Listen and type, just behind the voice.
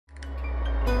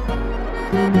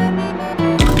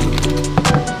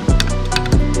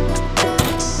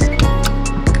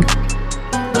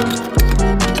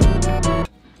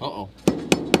Uh-oh.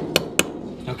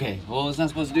 Okay, well, it's not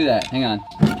supposed to do that. Hang on.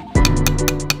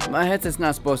 My headset's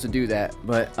not supposed to do that,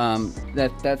 but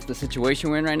that's the situation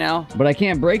we're in right now. But I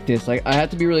can't break this. Like, I have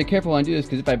to be really careful when I do this,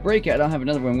 because if I break it, I don't have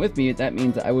another one with me. That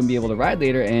means that I wouldn't be able to ride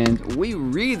later, and we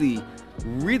really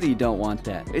don't want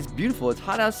that. It's beautiful. It's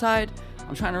hot outside.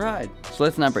 I'm trying to ride. So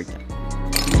let's not break that.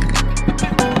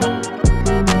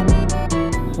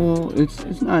 Well,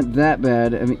 it's not that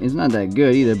bad. I mean, it's not that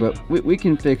good either, but we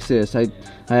can fix this. I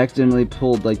accidentally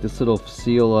pulled like this little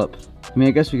seal up. I mean,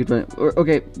 I guess we could run it.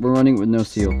 Okay, we're running with no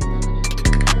seal.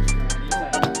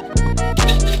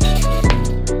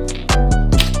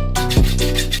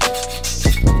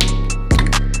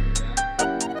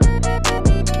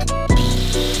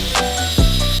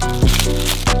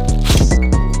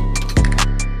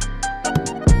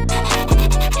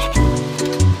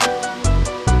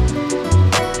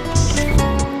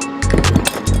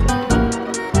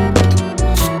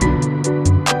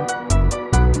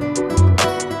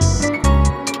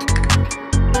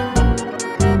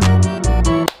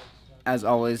 As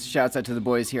always, shouts out to the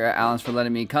boys here at Allen's for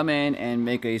letting me come in and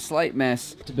make a slight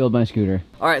mess to build my scooter.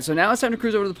 All right, so now it's time to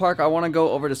cruise over to the park. I want to go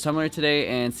over to Summer today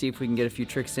and see if we can get a few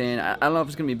tricks in. I don't know if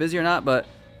it's going to be busy or not, but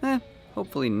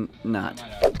hopefully not.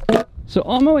 So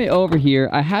on my way over here,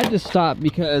 I had to stop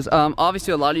because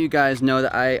obviously a lot of you guys know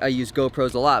that I use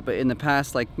GoPros a lot, but in the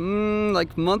past like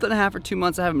month and a half or 2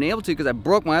 months, I haven't been able to because I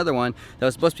broke my other one that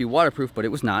was supposed to be waterproof, but it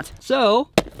was not. So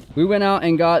we went out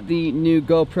and got the new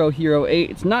GoPro Hero 8.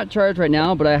 It's not charged right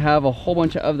now, but I have a whole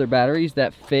bunch of other batteries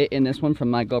that fit in this one from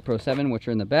my GoPro 7, which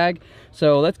are in the bag.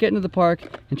 So let's get into the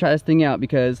park and try this thing out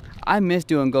because I miss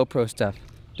doing GoPro stuff.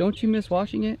 Don't you miss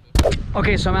watching it?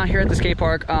 Okay, so I'm out here at the skate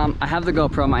park. I have the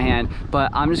GoPro in my hand,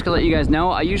 but I'm just gonna let you guys know,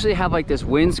 I usually have like this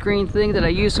windscreen thing that I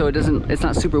use so it's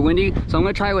not super windy. So I'm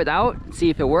gonna try it without, see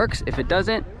if it works. If it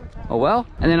doesn't, oh well.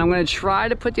 And then I'm gonna try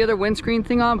to put the other windscreen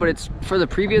thing on, but it's for the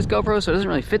previous GoPro, so it doesn't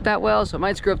really fit that well, so it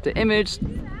might screw up the image.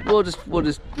 We'll just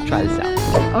try this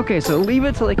out. Okay, so leave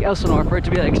it to like Elsinore for it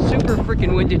to be like super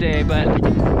freaking windy day, but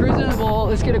cruising the bowl,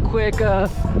 let's get a quick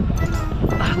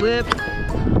lip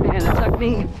and a tuck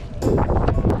knee.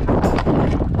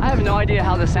 I have no idea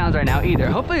how this sounds right now either.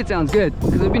 Hopefully it sounds good,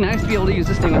 because it'd be nice to be able to use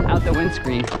this thing without the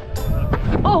windscreen.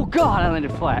 Oh God, I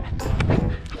landed flat.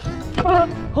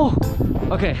 Oh,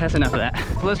 okay, that's enough of that.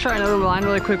 Let's try another line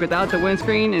really quick without the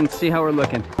windscreen and see how we're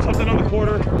looking. Something on the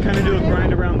quarter, kind of do a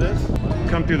grind around this,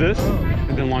 come through this,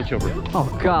 and then launch over.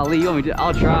 Oh golly, you want me to?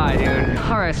 I'll try, dude.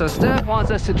 All right, so Steph wants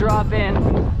us to drop in.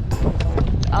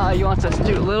 He wants us to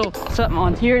do a little something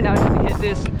on here. Now we have to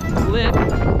hit this lip.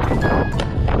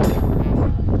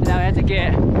 Now I have to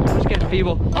just get the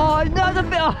feeble. Oh,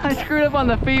 no, I screwed up on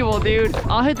the feeble, dude.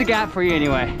 I'll hit the gap for you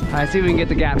anyway. All right, see if we can get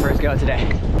the gap first go today.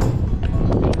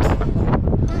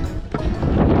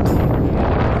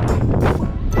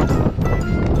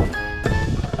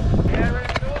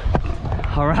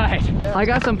 All right, I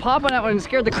got some pop on that one and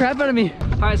scared the crap out of me.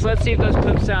 All right, so let's see if those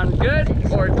clips sound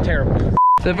good or terrible.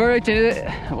 The verdict is,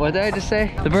 what did I just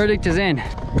say? The verdict is in.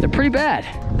 They're pretty bad.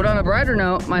 But on a brighter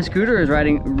note, my scooter is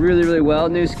riding really, really well.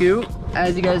 New scoot.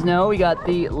 As you guys know, we got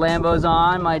the Lambos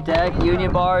on, my deck,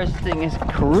 union bars. This thing is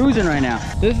cruising right now.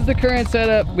 This is the current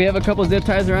setup. We have a couple zip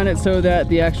ties around it so that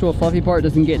the actual fluffy part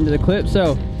doesn't get into the clip.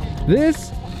 So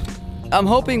this, I'm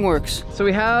hoping works. So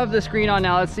we have the screen on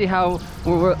now. Let's see how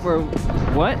we're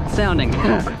what? Sounding.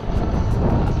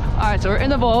 All right, so we're in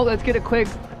the vault. Let's get a quick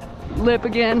lip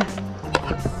again.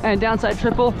 And downside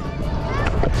triple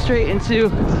straight into,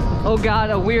 oh God,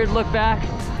 a weird look back.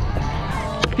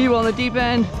 People on the deep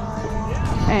end.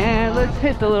 And let's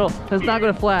hit the little, let's not go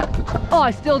to flat. Oh,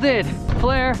 I still did.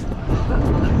 Flare.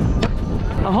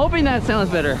 I'm hoping that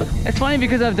sounds better. It's funny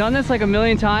because I've done this like a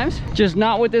million times, just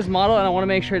not with this model, and I want to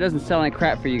make sure it doesn't sound like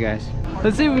crap for you guys.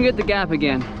 Let's see if we can get the gap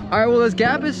again. All right, well, this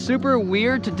gap is super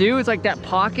weird to do. It's like that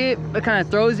pocket, it kind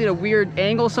of throws you at a weird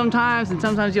angle sometimes, and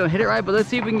sometimes you don't hit it right, but let's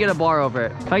see if we can get a bar over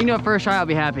it. If I can do it first try, I'll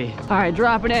be happy. All right,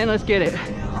 drop it in, let's get it.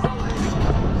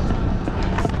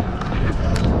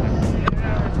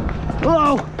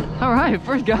 Whoa! All right,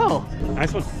 first go.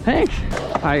 Nice one. Thanks.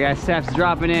 All right, guys, Steph's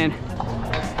dropping in.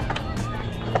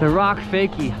 The rock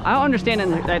fakie. I don't understand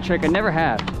that trick, I never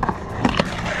have.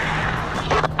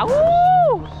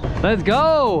 Ow! Let's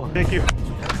go. Thank you.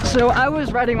 So I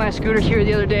was riding my scooter here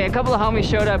the other day. A couple of homies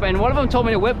showed up and one of them told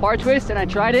me to whip bar twist and I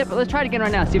tried it, but let's try it again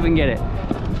right now, see if we can get it.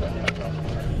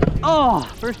 Oh,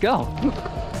 first go.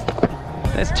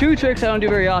 That's two tricks I don't do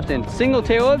very often. Single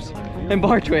tail whips and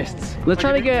bar twists. Let's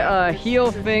try to get a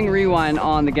heel fing rewind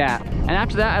on the gap. And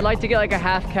after that, I'd like to get like a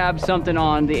half cab something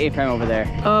on the A-frame over there.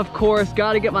 Of course,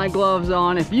 gotta get my gloves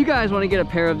on. If you guys wanna get a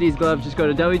pair of these gloves, just go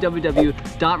to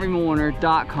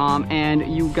www.raymondwarner.com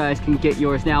and you guys can get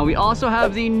yours now. We also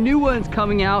have the new ones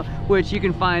coming out, which you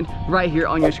can find right here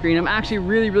on your screen. I'm actually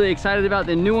really excited about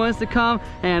the new ones to come,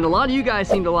 and a lot of you guys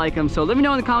seem to like them. So let me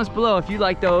know in the comments below if you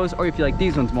like those or if you like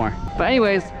these ones more. But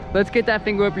anyways, let's get that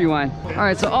finger whip rewind. All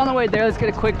right, so on the way there, let's get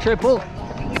a quick triple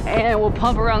and we'll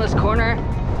pump around this corner.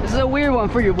 This is a weird one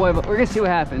for you, boy, but we're gonna see what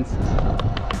happens.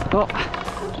 Oh,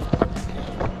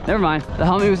 never mind. The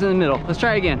helmet was in the middle. Let's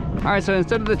try it again. All right, so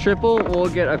instead of the triple, we'll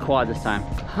get a quad this time.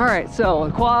 All right, so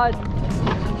a quad.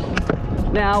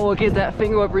 Now we'll get that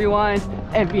finger whip rewind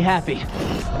and be happy.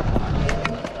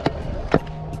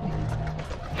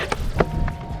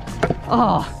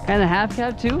 Oh, and a half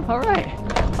cab too? All right,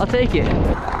 I'll take it.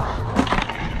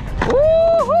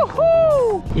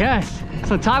 Woo-hoo-hoo! Yes, that's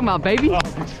what I'm talking about, baby.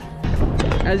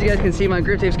 As you guys can see, my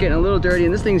grip tape's getting a little dirty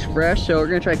and this thing's fresh, so we're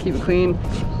gonna try to keep it clean.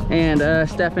 And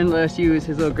Stefan let us use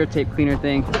his little grip tape cleaner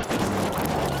thing.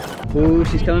 Ooh,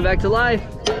 she's coming back to life.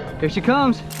 Here she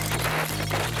comes.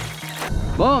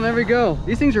 Boom, there we go.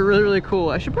 These things are really cool.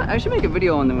 I should make a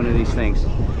video on one of these things.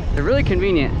 They're really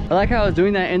convenient. I like how I was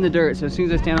doing that in the dirt, so as soon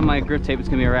as I stand on my grip tape, it's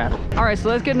gonna be a wrap. All right, so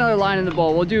let's get another line in the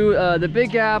bowl. We'll do the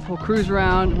big gap, we'll cruise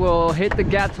around, we'll hit the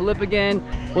gap to lip again.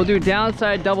 We'll do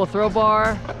downside double throw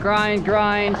bar, grind,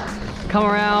 come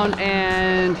around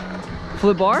and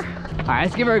flip bar. All right,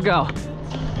 let's give her a go.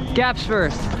 Gaps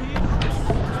first.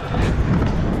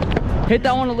 Hit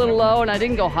that one a little low and I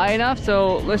didn't go high enough,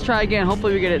 so let's try again.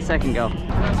 Hopefully we get it second go.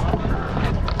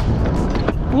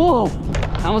 Whoa,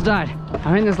 I almost died.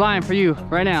 I'm in this line for you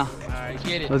right now. All right,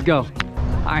 get it. Let's go. All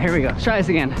right, here we go. Let's try this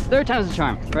again. Third time's the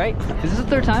charm, right? Is this the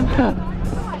third time?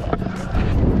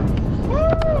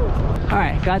 All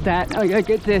right, got that. Now we gotta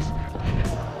get this.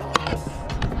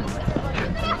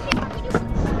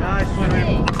 Nice one,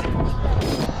 Raymond.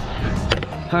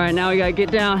 All right, now we gotta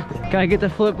get down. Gotta get the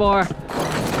flip bar.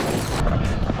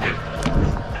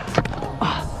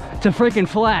 Oh, it's a freaking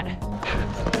flat.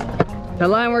 That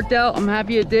line worked out. I'm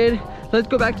happy it did. Let's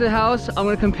go back to the house. I'm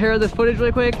gonna compare the footage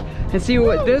really quick and see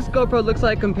what this GoPro looks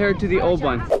like compared to the old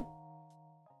one.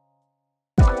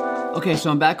 Okay, so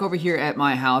I'm back over here at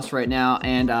my house right now,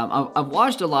 and I've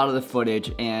watched a lot of the footage,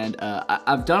 and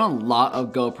I've done a lot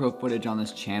of GoPro footage on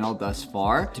this channel thus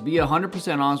far. To be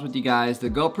 100% honest with you guys, the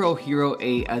GoPro Hero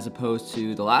 8 as opposed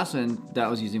to the last one that I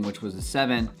was using, which was the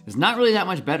 7, is not really that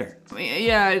much better. I mean,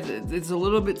 yeah, it's a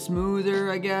little bit smoother,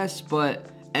 I guess, but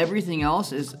everything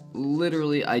else is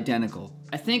literally identical.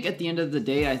 I think at the end of the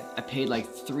day, I paid like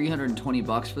 320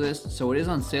 bucks for this, so it is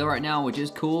on sale right now, which is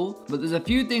cool. But there's a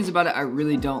few things about it I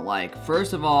really don't like.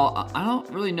 First of all, I don't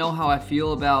really know how I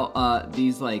feel about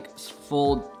these like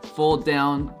fold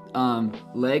down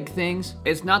leg things.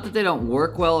 It's not that they don't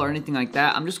work well or anything like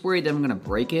that. I'm just worried that I'm gonna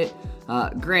break it.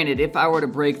 Granted, if I were to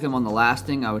break them on the last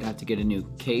thing, I would have to get a new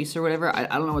case or whatever. I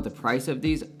don't know what the price of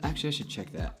these. Actually, I should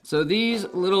check that. So these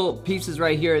little pieces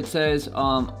right here, it says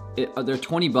they're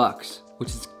 20 bucks,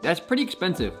 that's pretty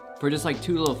expensive for just like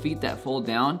 2 little feet that fold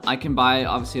down. I can buy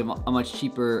obviously a much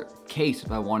cheaper case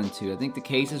if I wanted to. I think the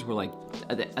cases were like,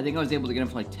 I think I was able to get them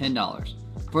for like $10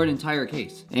 for an entire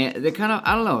case. And they kind of,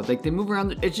 I don't know, like they move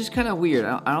around. It's just kind of weird.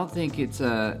 I don't think it's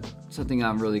something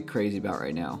I'm really crazy about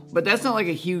right now. But that's not like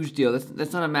a huge deal.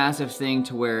 That's not a massive thing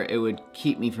to where it would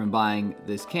keep me from buying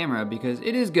this camera, because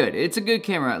it is good. It's a good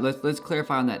camera. Let's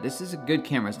clarify on that. This is a good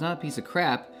camera. It's not a piece of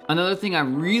crap. Another thing I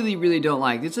really don't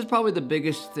like, this is probably the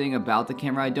biggest thing about the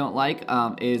camera I don't like,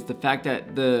 is the fact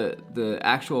that the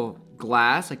actual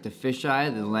glass, like the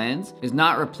fisheye, the lens, is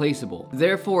not replaceable.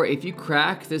 Therefore, if you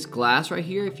crack this glass right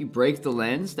here, if you break the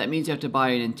lens, that means you have to buy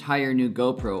an entire new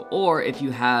GoPro. Or if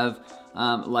you have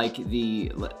like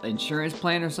the insurance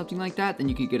plan or something like that, then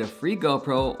you could get a free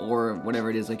GoPro or whatever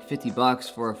it is, like 50 bucks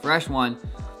for a fresh one.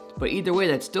 But either way,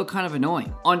 that's still kind of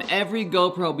annoying. On every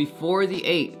GoPro before the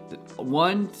 8,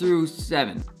 1 through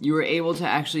 7, you were able to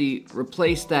actually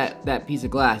replace that piece of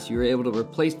glass. You were able to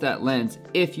replace that lens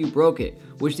if you broke it,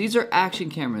 which these are action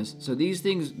cameras. So these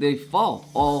things, they fall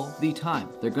all the time.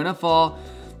 They're gonna fall.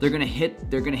 They're gonna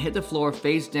hit the floor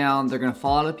face down. They're gonna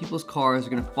fall out of people's cars.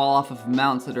 They're gonna fall off of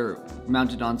mounts that are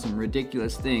mounted on some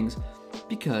ridiculous things,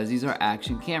 because these are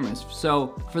action cameras.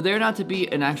 So for there not to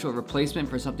be an actual replacement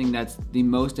for something that's the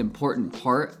most important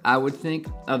part, I would think,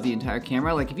 of the entire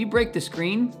camera, like if you break the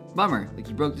screen, bummer, like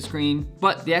you broke the screen,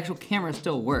 but the actual camera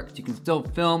still works. You can still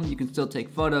film, you can still take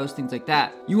photos, things like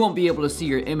that. You won't be able to see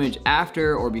your image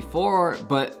after or before,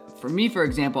 but For me, for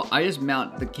example, I just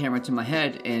mount the camera to my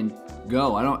head and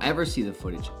go. I don't ever see the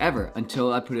footage, ever,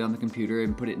 until I put it on the computer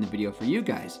and put it in the video for you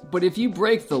guys. But if you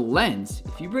break the lens,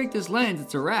 if you break this lens,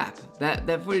 it's a wrap.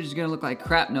 That footage is gonna look like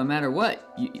crap no matter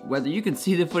what. Whether you can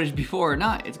see the footage before or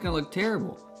not, it's gonna look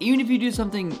terrible. Even if you do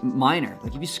something minor,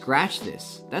 like if you scratch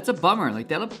this, that's a bummer. Like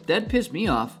that'd piss me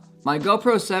off. My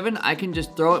GoPro 7, I can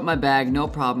just throw it in my bag, no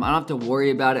problem. I don't have to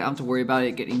worry about it. I don't have to worry about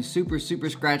it getting super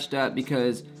scratched up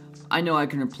because I know I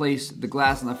can replace the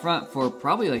glass on the front for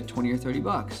probably like 20 or 30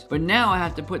 bucks. But now I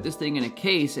have to put this thing in a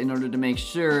case in order to make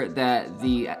sure that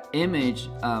the image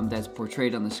that's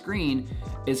portrayed on the screen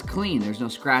is clean. There's no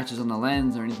scratches on the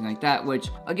lens or anything like that, which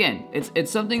again,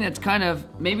 it's something that's kind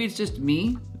of, maybe it's just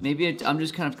me, maybe I'm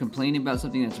just kind of complaining about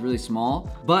something that's really small,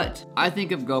 but I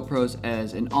think of GoPros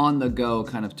as an on-the-go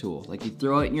kind of tool. Like you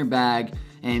throw it in your bag,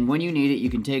 and when you need it, you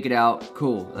can take it out,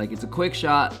 cool. Like it's a quick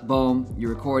shot, boom,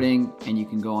 you're recording, and you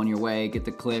can go on your way, get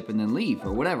the clip, and then leave,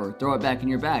 or whatever. Throw it back in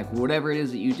your bag. Whatever it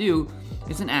is that you do,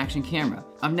 it's an action camera.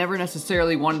 I've never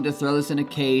necessarily wanted to throw this in a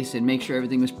case and make sure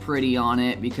everything was pretty on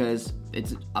it because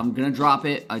I'm gonna drop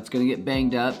it, it's gonna get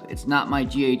banged up. It's not my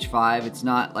GH5, it's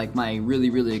not like my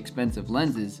really expensive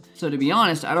lenses. So to be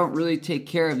honest, I don't really take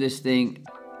care of this thing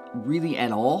really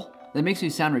at all. That makes me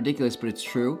sound ridiculous, but it's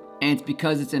true. And it's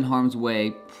because it's in harm's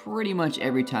way pretty much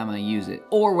every time I use it,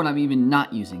 or when I'm even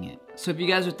not using it. So if you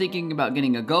guys are thinking about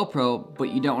getting a GoPro,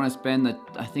 but you don't want to spend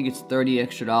I think it's $30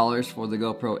 extra for the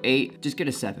GoPro 8, just get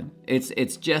a 7.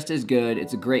 It's just as good.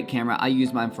 It's a great camera. I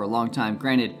used mine for a long time.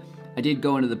 Granted, I did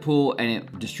go into the pool and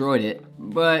it destroyed it,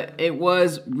 but it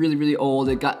was really old.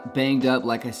 It got banged up,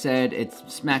 like I said. It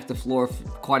smacked the floor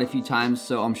quite a few times,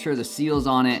 so I'm sure the seals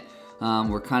on it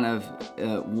were kind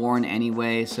of worn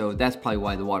anyway, so that's probably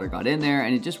why the water got in there,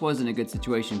 and it just wasn't a good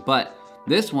situation. But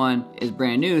this one is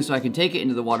brand new, so I can take it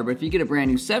into the water, but if you get a brand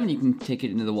new 7, you can take it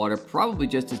into the water probably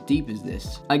just as deep as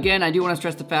this. Again, I do want to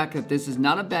stress the fact that this is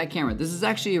not a bad camera. This is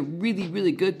actually a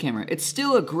really good camera. It's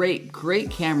still a great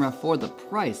camera for the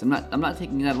price. I'm not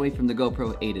taking that away from the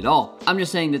GoPro 8 at all. I'm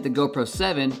just saying that the GoPro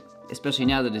 7, especially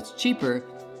now that it's cheaper,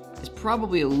 is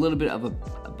probably a little bit of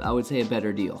I would say a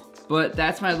better deal. But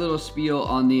that's my little spiel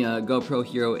on the GoPro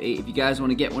Hero 8. If you guys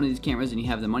want to get one of these cameras and you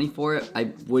have the money for it,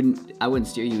 I wouldn't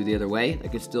steer you the other way.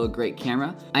 Like, it's still a great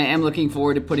camera. I am looking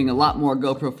forward to putting a lot more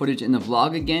GoPro footage in the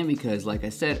vlog again because, like I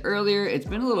said earlier, it's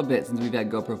been a little bit since we've had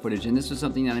GoPro footage, and this was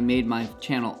something that I made my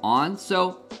channel on,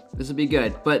 so this will be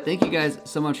good. But thank you guys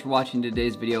so much for watching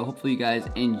today's video. Hopefully you guys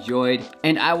enjoyed,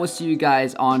 and I will see you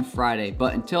guys on Friday.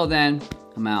 But until then,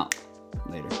 I'm out.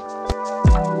 Later.